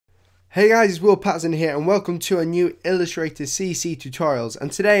Hey guys, it's Will Patterson here and welcome to a new Illustrator CC tutorials, and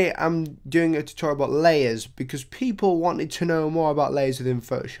today I'm doing a tutorial about layers because people wanted to know more about layers within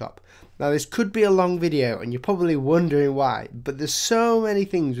Photoshop. Now this could be a long video and you're probably wondering why, but there's so many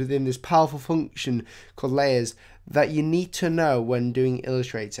things within this powerful function called layers that you need to know when doing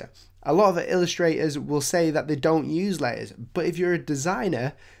Illustrator. A lot of illustrators will say that they don't use layers, but if you're a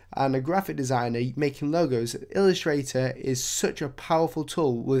designer and a graphic designer making logos, Illustrator is such a powerful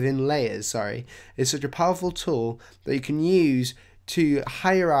tool within layers, it's such a powerful tool that you can use to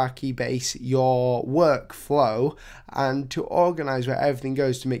hierarchy base your workflow and to organize where everything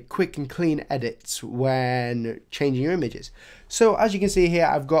goes to make quick and clean edits when changing your images. So as you can see here,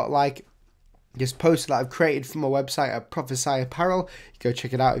 I've got like this poster that I've created from my website at Prophesy Apparel. Go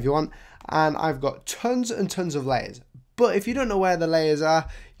check it out if you want. And I've got tons and tons of layers. But if you don't know where the layers are,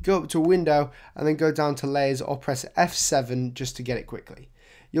 go up to window and then go down to layers or press F7 just to get it quickly.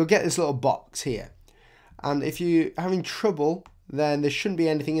 You'll get this little box here. And if you're having trouble, then there shouldn't be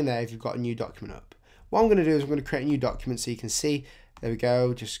anything in there if you've got a new document up. What I'm going to do is I'm going to create a new document so you can see. There we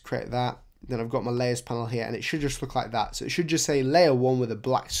go, just create that. Then I've got my layers panel here and it should just look like that. So it should just say layer 1 with a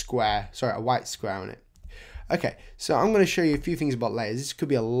white square on it. Okay, so I'm going to show you a few things about layers. This could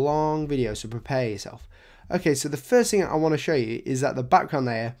be a long video, so prepare yourself. Okay, so the first thing I want to show you is that the background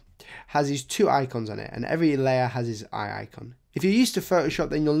layer has these two icons on it, and every layer has its eye icon. If you're used to Photoshop,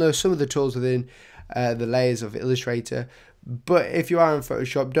 then you'll know some of the tools within the layers of Illustrator. But if you are in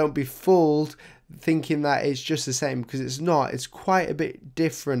Photoshop, don't be fooled thinking that it's just the same, because it's not. It's quite a bit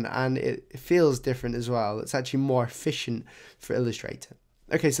different and it feels different as well. It's actually more efficient for Illustrator.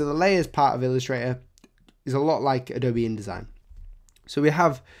 Okay, so the layers part of Illustrator is a lot like Adobe InDesign. So we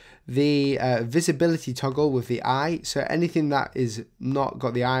have the visibility toggle with the eye, so anything that is not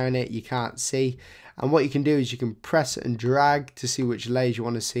got the eye on it you can't see, and what you can do is you can press and drag to see which layers you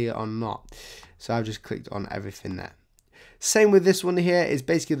want to see or not. So I've just clicked on everything there. Same with this one here, is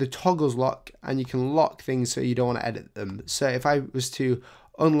basically the toggles lock, and you can lock things so you don't want to edit them. So if I was to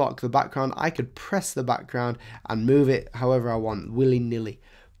unlock the background, I could press the background and move it however I want, willy-nilly.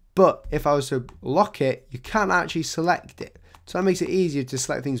 But if I was to lock it, you can't actually select it. So that makes it easier to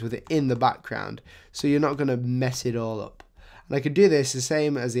select things within the background, so you're not going to mess it all up. And I could do this the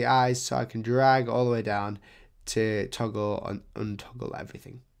same as the eyes, so I can drag all the way down to toggle and untoggle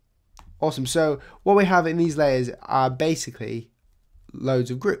everything. Awesome. So what we have in these layers are basically loads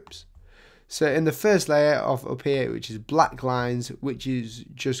of groups. So in the first layer of up here, which is black lines, which is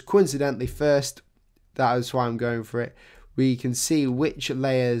just coincidentally first, that is why I'm going for it, we can see which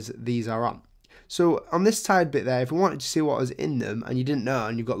layers these are on. So on this side bit there, if you wanted to see what was in them and you didn't know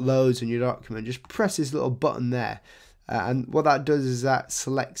and you've got loads in your document, just press this little button there, and what that does is that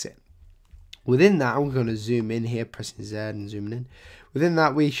selects it. Within that, I'm going to zoom in here, pressing Z and zooming in. Within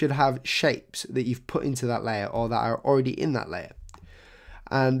that, we should have shapes that you've put into that layer or that are already in that layer.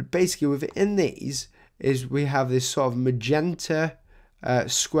 And basically within these is we have this sort of magenta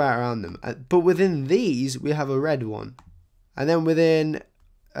square around them. But within these, we have a red one. And then within,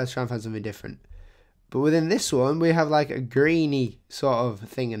 let's try and find something different. But within this one, we have like a greeny sort of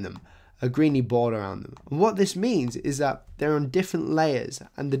thing in them, a greeny border around them. And what this means is that they're on different layers,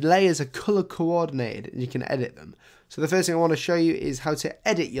 and the layers are color coordinated and you can edit them. So the first thing I want to show you is how to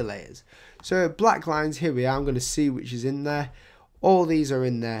edit your layers. So black lines, here we are. I'm going to see which is in there. All these are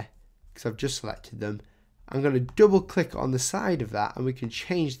in there because I've just selected them. I'm going to double click on the side of that and we can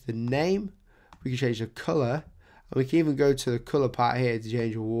change the name, we can change the color, and we can even go to the color part here to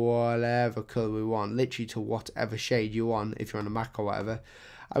change whatever color we want, literally to whatever shade you want if you're on a Mac or whatever.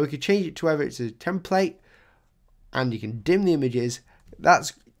 And we can change it to whether it's a template, and you can dim the images.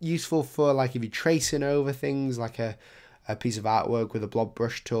 That's useful for like if you're tracing over things like a piece of artwork with a blob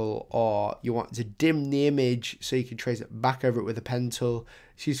brush tool, or you want to dim the image so you can trace it back over it with a pen tool.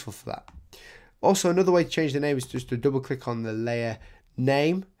 It's useful for that. Also, another way to change the name is just to double click on the layer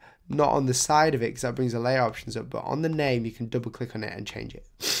name, not on the side of it because that brings the layer options up, but on the name you can double click on it and change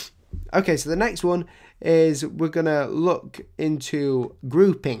it. Okay, so the next one is we're gonna look into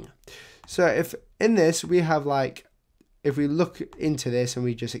grouping. So if in this we have like, if we look into this and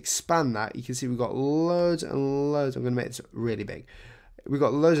we just expand that, you can see we've got loads and loads. I'm gonna make this really big. We've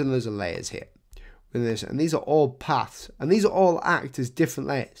got loads and loads of layers here with this, and these are all paths, and these are all act as different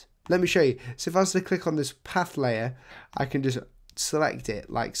layers. Let me show you. So if I was to click on this path layer, I can just select it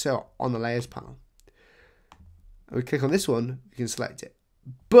like so on the layers panel. And we click on this one, we can select it.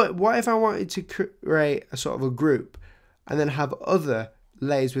 But what if I wanted to create a sort of a group and then have other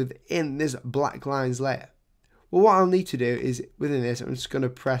layers within this black lines layer? Well, what I'll need to do is within this, I'm just going to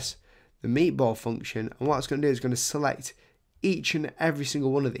press the meatball function, and what it's going to do is going to select each and every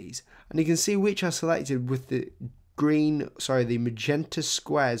single one of these, and you can see which are selected with the the magenta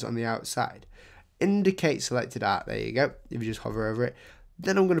squares on the outside. Indicate selected art, there you go, if you just hover over it.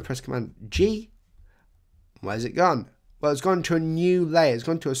 Then I'm going to press Command G. Where's it gone? Well, it's gone to a new layer, it's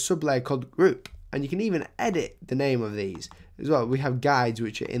gone to a sub layer called group, and you can even edit the name of these as well. We have guides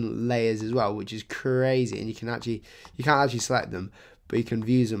which are in layers as well, which is crazy, and you can't actually select them, but you can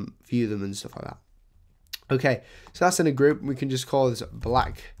view them and stuff like that. Okay, so that's in a group. We can just call this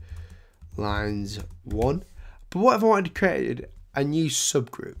black lines 1. But what if I wanted to create a new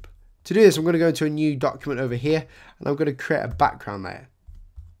subgroup? To do this, I'm going to go into a new document over here, and I'm going to create a background layer.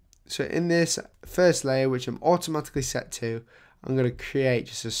 So in this first layer, which I'm automatically set to, I'm going to create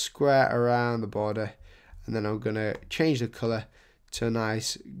just a square around the border, and then I'm going to change the color to a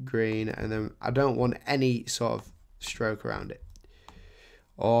nice green, and then I don't want any sort of stroke around it.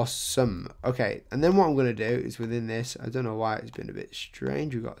 Awesome. Okay, and then what I'm going to do is within this, I don't know why it's been a bit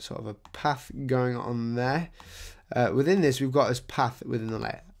strange, we've got sort of a path going on there. Within this, we've got this path within the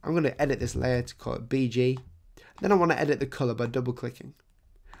layer. I'm going to edit this layer to call it BG. Then I want to edit the color by double clicking.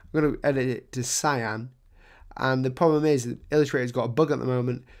 I'm going to edit it to cyan, and the problem is that Illustrator's got a bug at the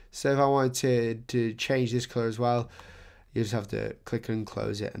moment, so if I wanted to change this color as well, you just have to click and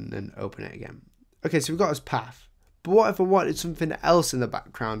close it and then open it again. Okay, so we've got this path. But what if I wanted something else in the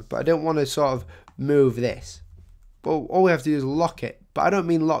background, but I don't want to sort of move this? Well, all we have to do is lock it, but I don't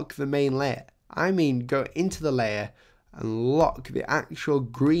mean lock the main layer. I mean go into the layer and lock the actual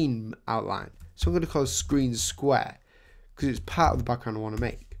green outline. So I'm going to call this green square, because it's part of the background I want to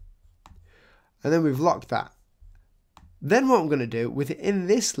make. And then we've locked that. Then what I'm going to do, within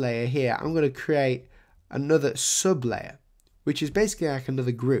this layer here, I'm going to create another sub layer, which is basically like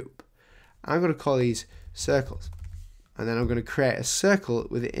another group. I'm going to call these circles. And then I'm going to create a circle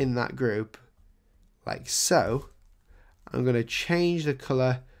within that group, like so. I'm going to change the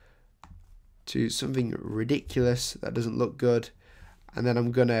color to something ridiculous that doesn't look good. And then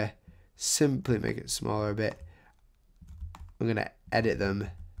I'm going to simply make it smaller a bit. I'm going to edit them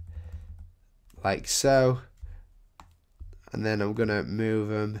like so. And then I'm going to move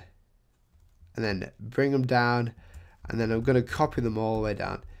them. And then bring them down. And then I'm going to copy them all the way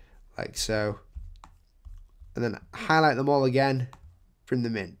down, like so. And then highlight them all again, bring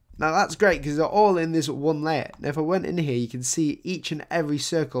them in. Now that's great because they're all in this one layer. Now if I went in here, you can see each and every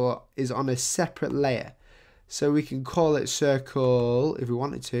circle is on a separate layer. So we can call it circle, if we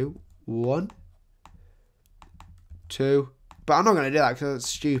wanted to, 1, 2, but I'm not going to do that because that's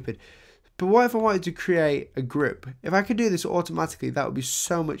stupid. But what if I wanted to create a group? If I could do this automatically, that would be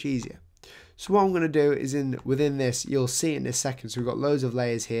so much easier. So what I'm going to do is within this, you'll see in a second, so we've got loads of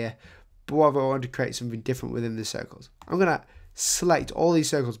layers here. But what if I want to create something different within the circles? I'm going to select all these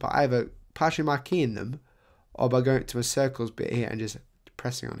circles by either partially marking them or by going to my circles bit here and just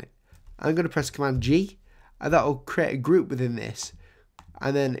pressing on it. I'm going to press Command G, and that will create a group within this.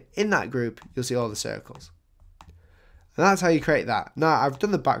 And then in that group, you'll see all the circles. And that's how you create that. Now I've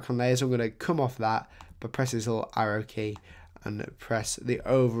done the background layer, so I'm going to come off that by pressing this little arrow key and press the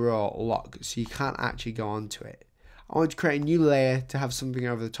overall lock, so you can't actually go onto it. I want to create a new layer to have something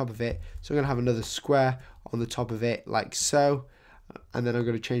over the top of it, so I'm going to have another square on the top of it like so, and then I'm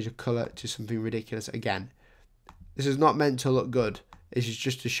going to change the color to something ridiculous again. This is not meant to look good, this is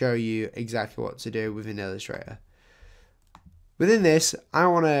just to show you exactly what to do within Illustrator. Within this, I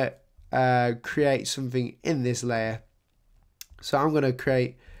want to create something in this layer, so I'm going to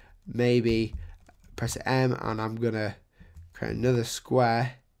create, maybe press M, and I'm going to create another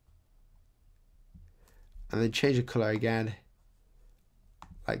square, and then change the color again,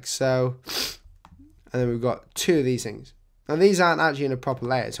 like so. And then we've got 2 of these things. Now these aren't actually in a proper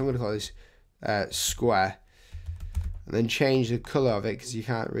layer, so I'm going to call this square. And then change the color of it, because you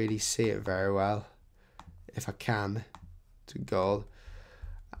can't really see it very well. If I can, to gold.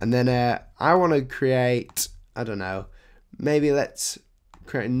 And then I want to create, I don't know, maybe let's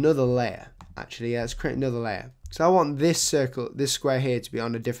create another layer. Actually, yeah, let's create another layer. So I want this circle, this square here, to be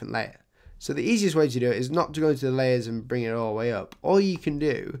on a different layer. So the easiest way to do it is not to go into the layers and bring it all the way up. All you can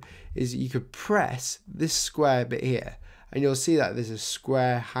do is you could press this square bit here, and you'll see that there's a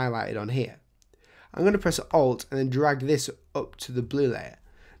square highlighted on here. I'm going to press Alt and then drag this up to the blue layer.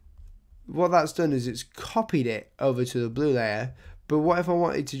 What that's done is it's copied it over to the blue layer, but what if I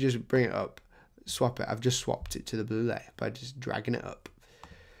wanted to just bring it up, swap it? I've just swapped it to the blue layer by just dragging it up.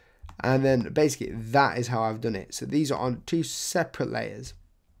 And then basically that is how I've done it. So these are on 2 separate layers,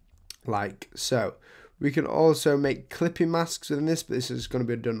 like so. We can also make clipping masks within this, but this is going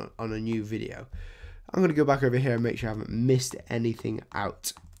to be done on a new video. I'm going to go back over here and make sure I haven't missed anything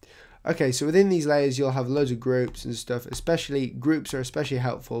out. Okay, so within these layers you'll have loads of groups and stuff. Especially groups are especially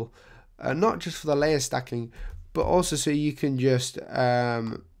helpful, not just for the layer stacking, but also so you can just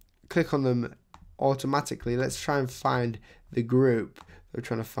click on them automatically. Let's try and find the group that we're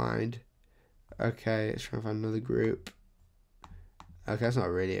trying to find. Okay, let's try and find another group. Okay, that's not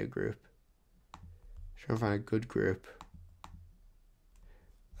really a group. Let's try and find a good group.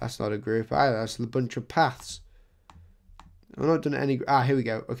 That's not a group either. That's a bunch of paths. I've not done any. Ah, here we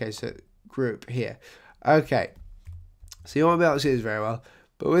go. Okay, so group here. Okay, so you won't be able to see this very well,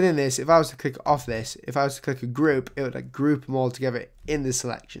 but within this, if I was to click off this, if I was to click a group, it would like group them all together in the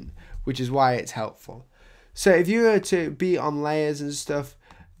selection, which is why it's helpful. So if you were to be on layers and stuff,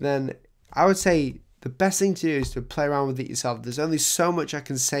 then I would say the best thing to do is to play around with it yourself. There's only so much I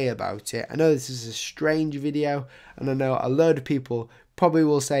can say about it. I know this is a strange video, and I know a load of people probably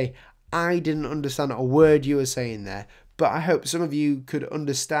will say, I didn't understand a word you were saying there, but I hope some of you could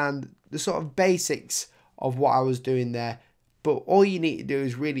understand the sort of basics of what I was doing there. But all you need to do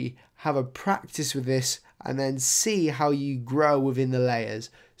is really have a practice with this and then see how you grow within the layers.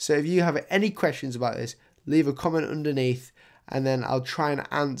 So if you have any questions about this, leave a comment underneath and then I'll try and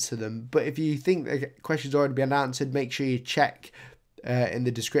answer them. But if you think the question's already been answered, make sure you check in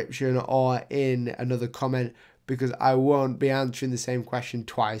the description or in another comment, because I won't be answering the same question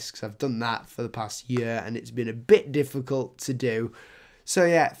twice, because I've done that for the past year and it's been a bit difficult to do. So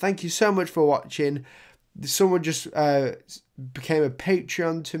yeah, thank you so much for watching. Someone just became a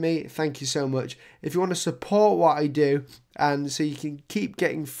Patreon to me. Thank you so much. If you want to support what I do and so you can keep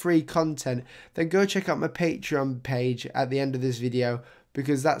getting free content, then go check out my Patreon page at the end of this video,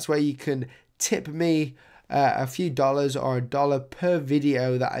 because that's where you can tip me a few dollars or $1 per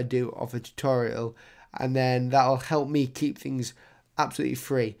video that I do of a tutorial, and then that'll help me keep things absolutely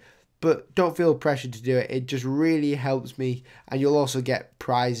free. But don't feel pressured to do it. It just really helps me, and you'll also get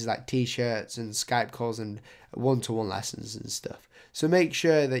prizes like t-shirts and Skype calls and one-to-one lessons and stuff. So make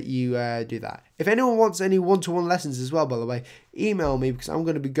sure that you do that. If anyone wants any one-to-one lessons as well, by the way, email me, because I'm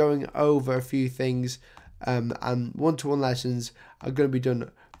going to be going over a few things, and one-to-one lessons are going to be done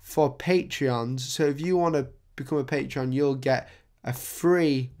for Patreons. So if you want to become a Patreon, you'll get a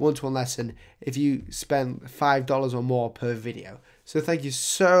free one-to-one lesson if you spend $5 or more per video. So thank you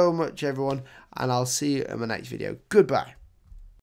so much everyone, and I'll see you in my next video. Goodbye.